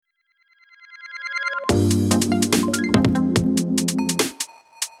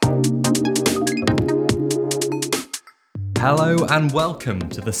Hello and welcome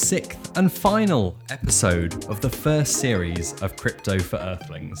to the sixth and final episode of the first series of Crypto for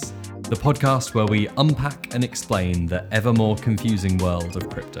Earthlings, the podcast where we unpack and explain the ever more confusing world of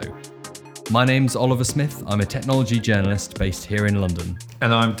crypto. My name's Oliver Smith, I'm a technology journalist based here in London.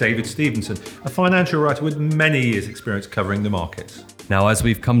 And I'm David Stevenson, a financial writer with many years' experience covering the markets. Now, as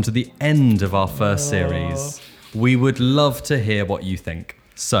we've come to the end of our first series, we would love to hear what you think.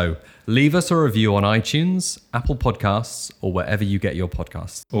 So, leave us a review on iTunes, Apple Podcasts, or wherever you get your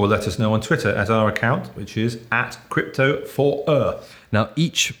podcasts. Or let us know on Twitter at our account, which is @Crypto4Earth. Now,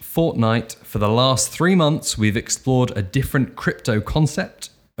 each fortnight for the last 3 months, we've explored a different crypto concept,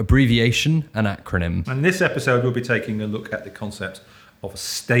 abbreviation, and acronym. And this episode, we'll be taking a look at the concept of a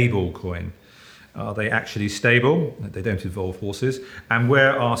stable coin. Are they actually stable? They don't involve horses. And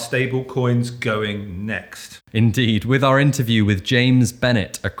where are stable coins going next? Indeed, with our interview with James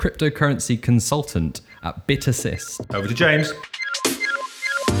Bennett, a cryptocurrency consultant at BitAssist. Over to James.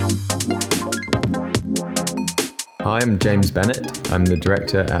 Hi, I'm James Bennett. I'm the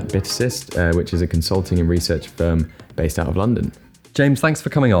director at BitAssist, which is a consulting and research firm based out of London. James, thanks for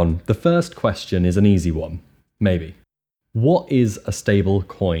coming on. The first question is an easy one, maybe. What is a stable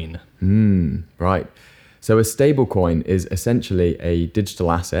coin? Right. So a stable coin is essentially a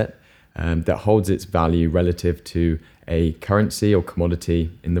digital asset that holds its value relative to a currency or commodity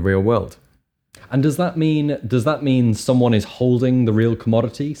in the real world. And does that mean someone is holding the real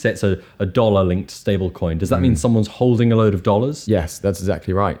commodity? Say it's a dollar-linked stable coin. Does that mean someone's holding a load of dollars? Yes, that's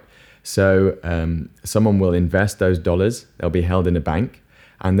exactly right. So someone will invest those dollars, they'll be held in a bank,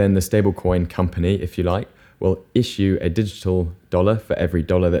 and then the stablecoin company, if you like, will issue a digital dollar for every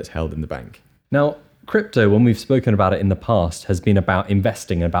dollar that's held in the bank. Now, crypto, when we've spoken about it in the past, has been about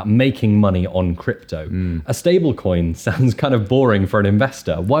investing, about making money on crypto. A stablecoin sounds kind of boring for an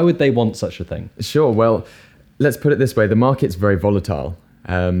investor. Why would they want such a thing? Sure, well, let's put it this way. The market's very volatile.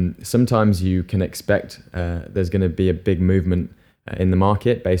 Sometimes you can expect there's going to be a big movement in the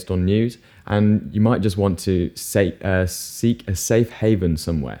market based on news, and you might just want to seek a safe haven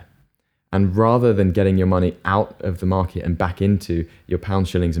somewhere. And rather than getting your money out of the market and back into your pounds,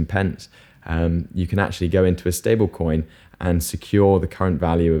 shillings and pence, you can actually go into a stable coin and secure the current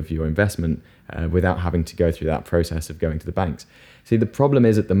value of your investment without having to go through that process of going to the banks. See, the problem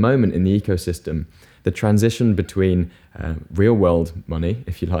is at the moment in the ecosystem, the transition between real world money,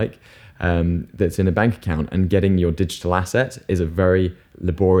 if you like, that's in a bank account and getting your digital assets is a very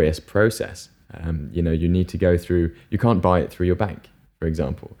laborious process. You need to go through, you can't buy it through your bank. For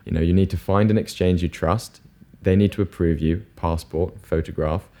example, you need to find an exchange you trust. They need to approve you, passport,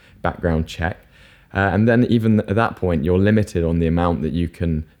 photograph, background check. And then even at that point, you're limited on the amount that you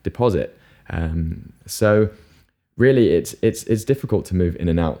can deposit. So really, it's difficult to move in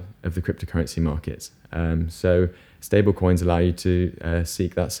and out of the cryptocurrency markets. So stable coins allow you to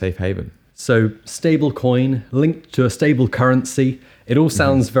seek that safe haven. So stable coin linked to a stable currency, it all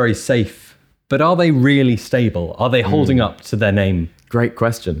sounds very safe, but are they really stable? Are they holding up to their name? Great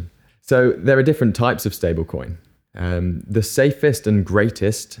question. So there are different types of stablecoin. The safest and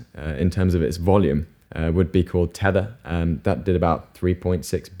greatest in terms of its volume would be called Tether. That did about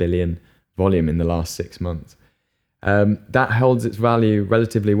 3.6 billion volume in the last 6 months. That holds its value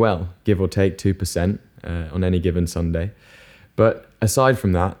relatively well, give or take 2% on any given Sunday. But aside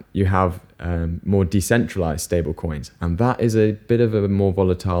from that, you have more decentralized stablecoins, and that is a bit of a more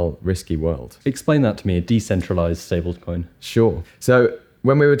volatile, risky world. Explain that to me, a decentralized stablecoin. Sure. So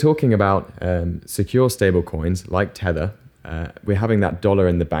when we were talking about secure stablecoins like Tether, we're having that dollar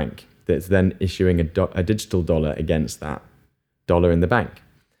in the bank that's then issuing a digital dollar against that dollar in the bank.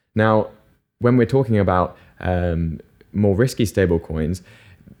 Now, when we're talking about more risky stablecoins,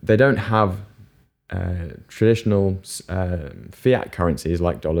 they don't have traditional fiat currencies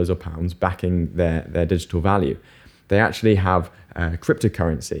like dollars or pounds backing their digital value. They actually have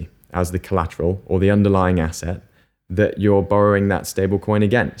cryptocurrency as the collateral or the underlying asset that you're borrowing that stable coin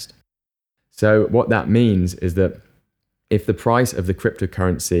against. So what that means is that if the price of the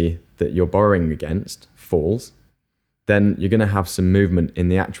cryptocurrency that you're borrowing against falls, then you're going to have some movement in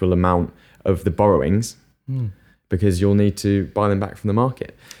the actual amount of the borrowings because you'll need to buy them back from the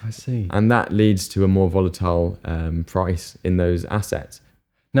market. I see. And that leads to a more volatile price in those assets.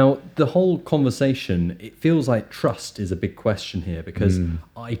 Now, the whole conversation, it feels like trust is a big question here because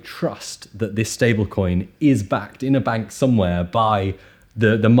I trust that this stablecoin is backed in a bank somewhere by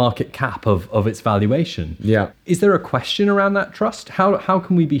the market cap of its valuation. Yeah. Is there a question around that trust? How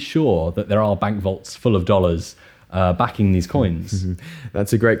can we be sure that there are bank vaults full of dollars backing these coins?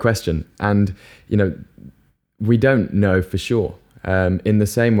 That's a great question. And, we don't know for sure. in the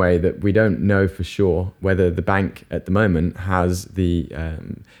same way that we don't know for sure whether the bank at the moment has the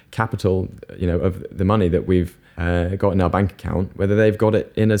capital, of the money that we've got in our bank account, whether they've got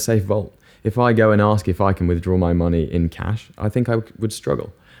it in a safe vault. If I go and ask if I can withdraw my money in cash, I think I would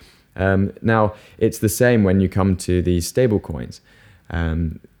struggle. Now, it's the same when you come to these stable coins.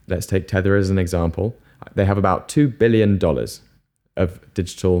 Let's take Tether as an example. They have about $2 billion of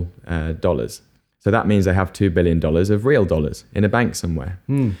digital dollars. So that means they have $2 billion of real dollars in a bank somewhere.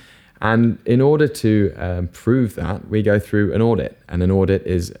 And in order to prove that, we go through an audit. And an audit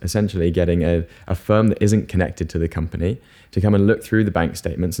is essentially getting a firm that isn't connected to the company to come and look through the bank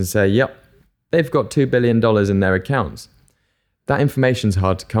statements and say, yep, they've got $2 billion in their accounts. That information's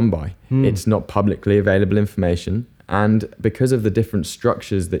hard to come by. It's not publicly available information. And because of the different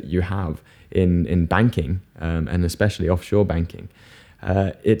structures that you have in banking, and especially offshore banking,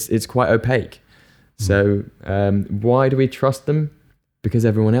 it's quite opaque. So why do we trust them? Because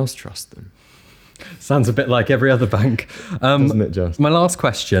everyone else trusts them. Sounds a bit like every other bank. Doesn't it just? My last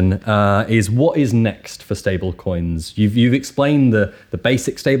question is, what is next for stablecoins? You've explained the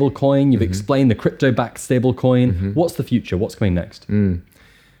basic stablecoin. You've explained the crypto-backed stablecoin. What's the future? What's coming next?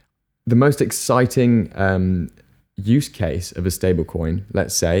 The most exciting use case of a stablecoin,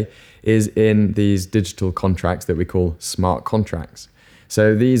 let's say, is in these digital contracts that we call smart contracts.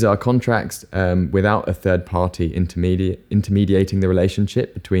 So these are contracts without a third party intermediating the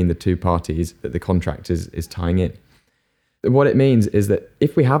relationship between the two parties that the contract is tying in. What it means is that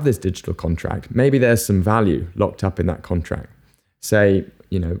if we have this digital contract, maybe there's some value locked up in that contract. Say,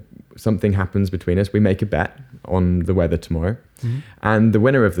 something happens between us, we make a bet on the weather tomorrow, and the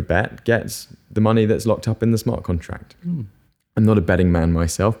winner of the bet gets the money that's locked up in the smart contract. I'm not a betting man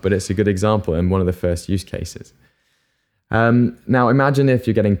myself, but it's a good example and one of the first use cases. Now, imagine if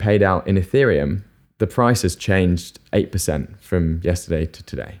you're getting paid out in Ethereum, the price has changed 8% from yesterday to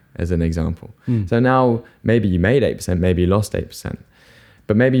today, as an example. So now maybe you made 8%, maybe you lost 8%,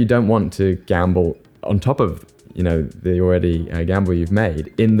 but maybe you don't want to gamble on top of the already gamble you've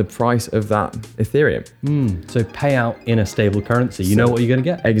made in the price of that Ethereum. So pay out in a stable currency. You know what you're going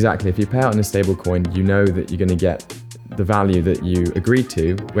to get? Exactly. If you pay out in a stable coin, you know that you're going to get the value that you agreed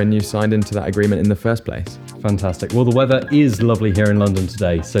to when you signed into that agreement in the first place. Fantastic. Well, the weather is lovely here in London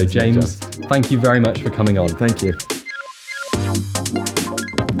today. So James, thank you very much for coming on. Thank you.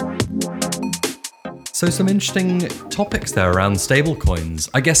 So some interesting topics there around stablecoins.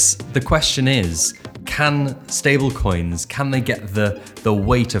 I guess the question is, can stablecoins, can they get the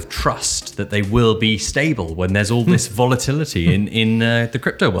weight of trust that they will be stable when there's all this volatility in the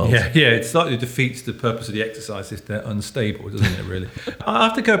crypto world? Yeah, it slightly defeats the purpose of the exercise if they're unstable, doesn't it, really? I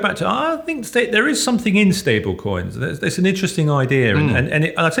have to go back to, I think there is something in stable coins. There's an interesting idea.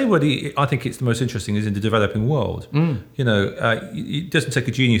 And I'll tell you what, I think it's the most interesting is in the developing world. It doesn't take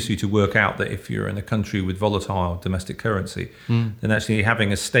a genius for you to work out that if you're in a country with volatile domestic currency, then actually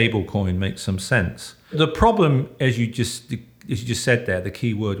having a stable coin makes some sense. The problem, as you just said there, the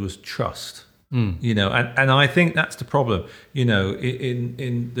key word was trust. And I think that's the problem.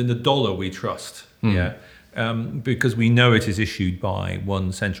 In the dollar we trust, because we know it is issued by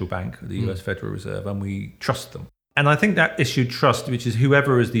one central bank, the US Federal Reserve, and we trust them. And I think that issued trust, which is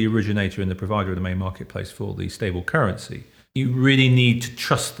whoever is the originator and the provider of the main marketplace for the stable currency, you really need to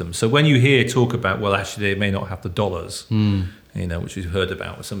trust them. So when you hear talk about, well, actually they may not have the dollars, which we've heard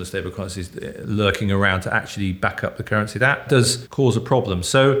about with some of the stable currencies lurking around to actually back up the currency, that does cause a problem.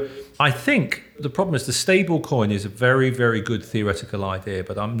 So I think the problem is the stable coin is a very, very good theoretical idea,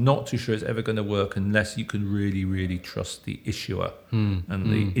 but I'm not too sure it's ever going to work unless you can really, really trust the issuer and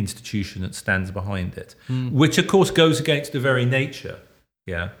the institution that stands behind it, which of course goes against the very nature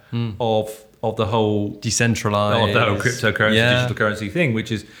of the whole decentralized, cryptocurrency, digital currency thing,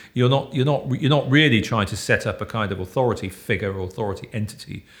 which is you're not really trying to set up a kind of authority figure or authority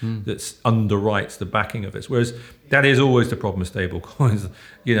entity that underwrites the backing of it. Whereas that is always the problem with stable coins.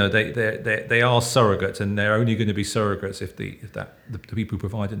 They are surrogates, and they're only going to be surrogates if the people who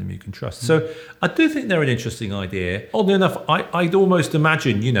provide them you can trust. So I do think they're an interesting idea. Oddly enough, I'd almost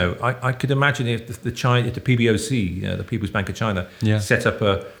imagine, I could imagine if the PBOC, the People's Bank of China, set up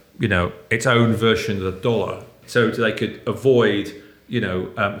its own version of the dollar, so they could avoid,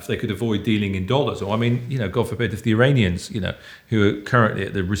 if they could avoid dealing in dollars, or God forbid, if the Iranians, who are currently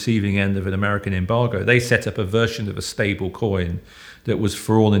at the receiving end of an American embargo, they set up a version of a stable coin that was,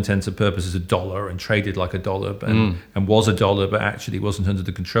 for all intents and purposes, a dollar and traded like a dollar, and was a dollar, but actually wasn't under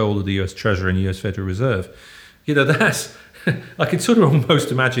the control of the U.S. Treasury and U.S. Federal Reserve. That's I can sort of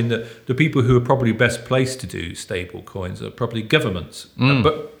almost imagine that the people who are probably best placed to do stable coins are probably governments.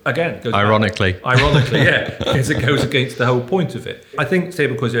 But again, it goes Ironically, yeah, because it goes against the whole point of it. I think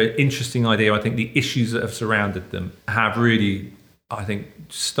stable coins are an interesting idea. I think the issues that have surrounded them have really, I think,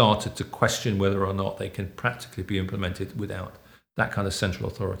 started to question whether or not they can practically be implemented without that kind of central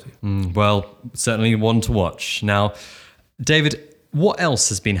authority. Well, certainly one to watch. Now, David, what else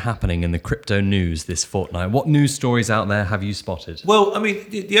has been happening in the crypto news this fortnight? What news stories out there have you spotted? Well, I mean,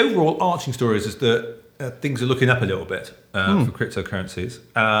 the overall arching story is that things are looking up a little bit for cryptocurrencies.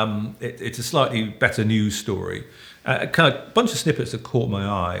 It's a slightly better news story. A bunch of snippets that caught my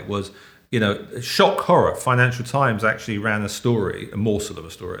eye was, shock horror. Financial Times actually ran a story, a morsel of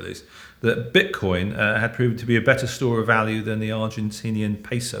a story at least, that Bitcoin had proven to be a better store of value than the Argentinian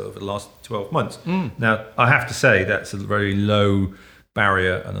peso over the last 12 months. Now, I have to say that's a very low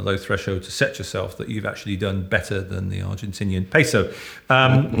barrier and a low threshold to set yourself that you've actually done better than the Argentinian peso,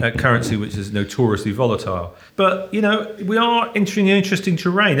 a currency which is notoriously volatile. But, we are entering interesting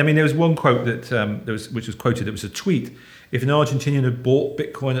terrain. I mean, there was one quote that which was quoted. It was a tweet. If an Argentinian had bought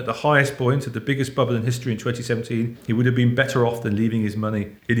Bitcoin at the highest point of the biggest bubble in history in 2017, he would have been better off than leaving his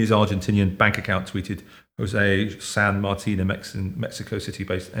money in his Argentinian bank account, tweeted Jose San Martin, a Mexico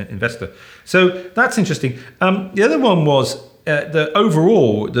City-based investor. So that's interesting. The other one was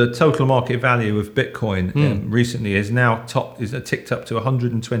the total market value of Bitcoin recently is now ticked up to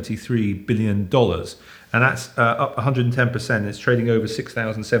 $123 billion. And that's up 110%. It's trading over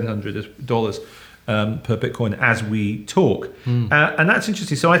 $6,700 per Bitcoin as we talk. And that's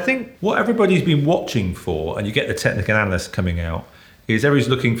interesting. So I think what everybody's been watching for, and you get the technical analysts coming out, is everybody's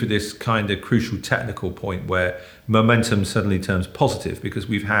looking for this kind of crucial technical point where momentum suddenly turns positive, because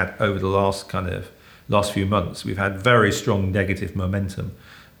we've had over the last few months, we've had very strong negative momentum.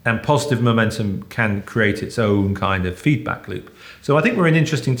 And positive momentum can create its own kind of feedback loop. So I think we're in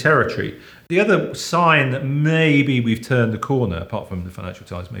interesting territory. The other sign that maybe we've turned the corner, apart from the Financial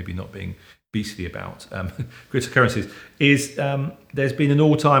Times maybe not being beastly about cryptocurrencies, is there's been an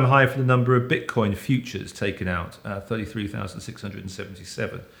all-time high for the number of Bitcoin futures taken out,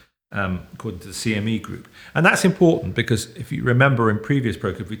 33,677, according to the CME Group. And that's important because if you remember in previous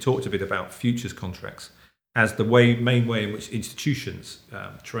programs, we talked a bit about futures contracts as the main way in which institutions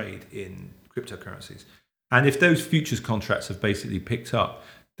trade in cryptocurrencies. And if those futures contracts have basically picked up,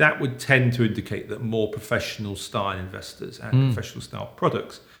 that would tend to indicate that more professional style investors and professional style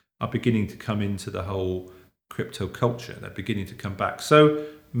products are beginning to come into the whole crypto culture. They're beginning to come back. So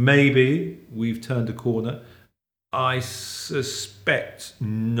maybe we've turned a corner. I suspect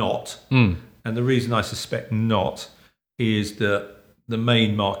not. And the reason I suspect not is that the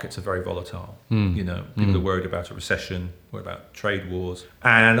main markets are very volatile. People are worried about a recession, worried about trade wars.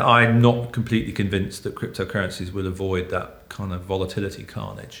 And I'm not completely convinced that cryptocurrencies will avoid that kind of volatility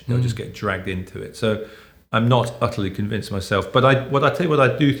carnage. They'll just get dragged into it. So I'm not utterly convinced myself. But what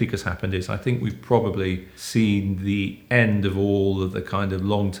I do think has happened is I think we've probably seen the end of all of the kind of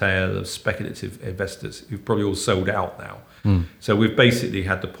long tail of speculative investors who've probably all sold out now. So we've basically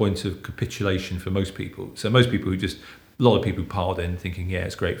had the point of capitulation for most people. So most people a lot of people piled in thinking, yeah,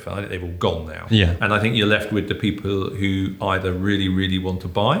 it's great fun. I think they've all gone now. Yeah. And I think you're left with the people who either really, really want to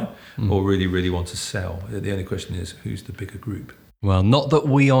buy or really, really want to sell. The only question is, who's the bigger group? Well, not that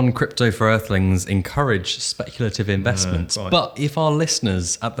we on Crypto for Earthlings encourage speculative investments, but if our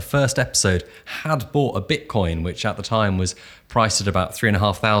listeners at the first episode had bought a Bitcoin, which at the time was priced at about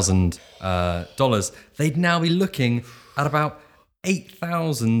 $3,500, they'd now be looking at about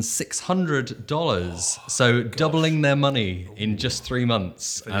 $8,600. So doubling their money in just 3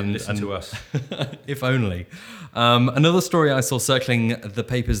 months. And listen to us. If only. Another story I saw circling the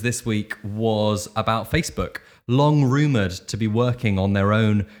papers this week was about Facebook, long rumored to be working on their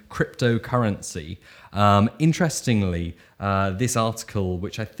own cryptocurrency. Interestingly, this article,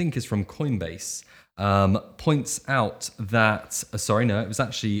 which I think is from Coinbase, points out that, it was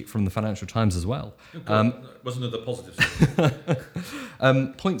actually from the Financial Times as well. Wasn't it the positive?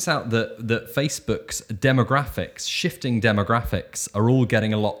 Points out that Facebook's shifting demographics are all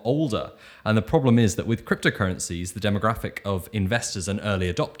getting a lot older. And the problem is that with cryptocurrencies, the demographic of investors and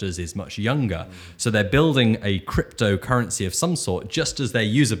early adopters is much younger. So they're building a cryptocurrency of some sort, just as their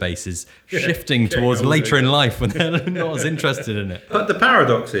user base is shifting towards later in life when they're not as interested in it. But the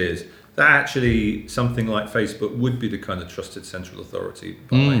paradox is that actually something like Facebook would be the kind of trusted central authority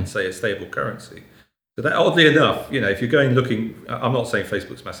behind, say, a stable currency. So that, oddly enough, if you're going looking, I'm not saying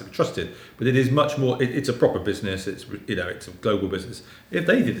Facebook's massively trusted, but it is much more. It's a proper business. It's it's a global business. If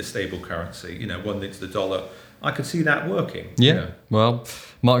they did a stable currency, one linked to the dollar, I could see that working. Yeah. Well,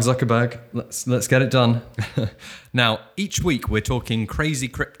 Mark Zuckerberg, let's get it done. Now, each week we're talking crazy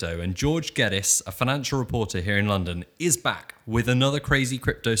crypto, and George Geddes, a financial reporter here in London, is back with another crazy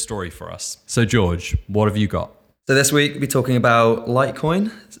crypto story for us. So, George, what have you got? So this week we'll be talking about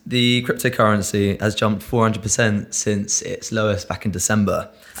Litecoin. The cryptocurrency has jumped 400% since its lowest back in December.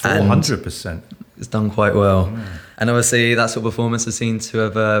 400%. It's done quite well. And obviously that sort of performance has seemed to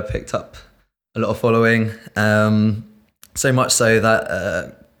have picked up a lot of following. So much so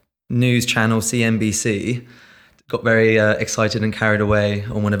that news channel CNBC got very excited and carried away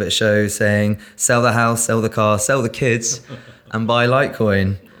on one of its shows saying, sell the house, sell the car, sell the kids and buy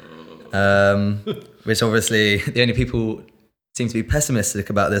Litecoin. Which obviously the only people seem to be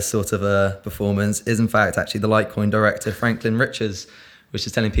pessimistic about this sort of performance is in fact actually the Litecoin director Franklin Richards, which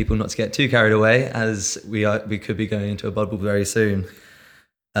is telling people not to get too carried away as we could be going into a bubble very soon.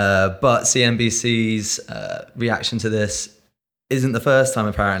 But CNBC's reaction to this isn't the first time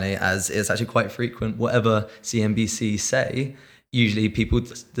apparently, as it's actually quite frequent. Whatever CNBC say, usually people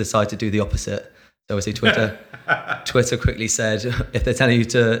decide to do the opposite. So obviously Twitter quickly said, if they're telling you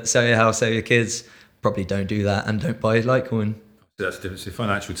to sell your house, sell your kids, probably don't do that and don't buy Litecoin. That's the difference. The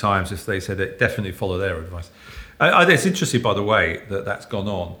Financial Times, if they said it, definitely follow their advice. It's interesting, by the way, that's gone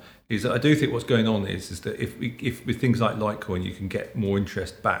on. Is that I do think what's going on is that if with things like Litecoin, you can get more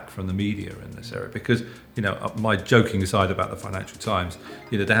interest back from the media in this area, because my joking aside about the Financial Times,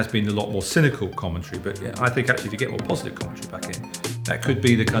 there has been a lot more cynical commentary, but I think actually if you get more positive commentary back in, that could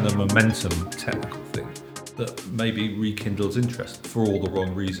be the kind of momentum technical thing that maybe rekindles interest for all the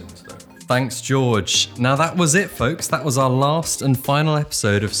wrong reasons, though. Thanks, George. Now that was it, folks. That was our last and final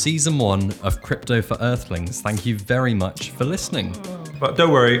episode of Season 1 of Crypto for Earthlings. Thank you very much for listening. But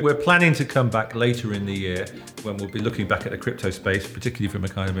don't worry, we're planning to come back later in the year when we'll be looking back at the crypto space, particularly from a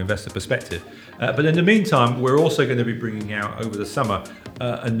kind of investor perspective. But in the meantime, we're also going to be bringing out over the summer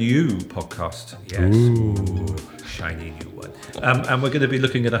a new podcast. Yes. Ooh. Shiny new one. And we're going to be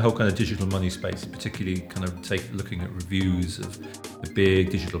looking at a whole kind of digital money space, particularly kind of looking at reviews of the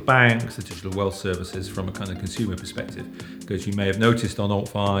big digital banks, the digital wealth services from a kind of consumer perspective. Because you may have noticed on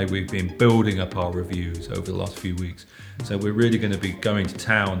Alt5, we've been building up our reviews over the last few weeks. So we're really going to be going to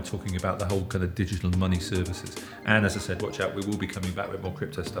town talking about the whole kind of digital money services. And as I said, watch out, we will be coming back with more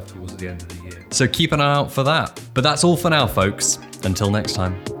crypto stuff towards the end of the year. So keep an eye out for that. But that's all for now, folks. Until next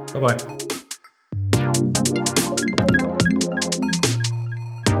time. Bye-bye.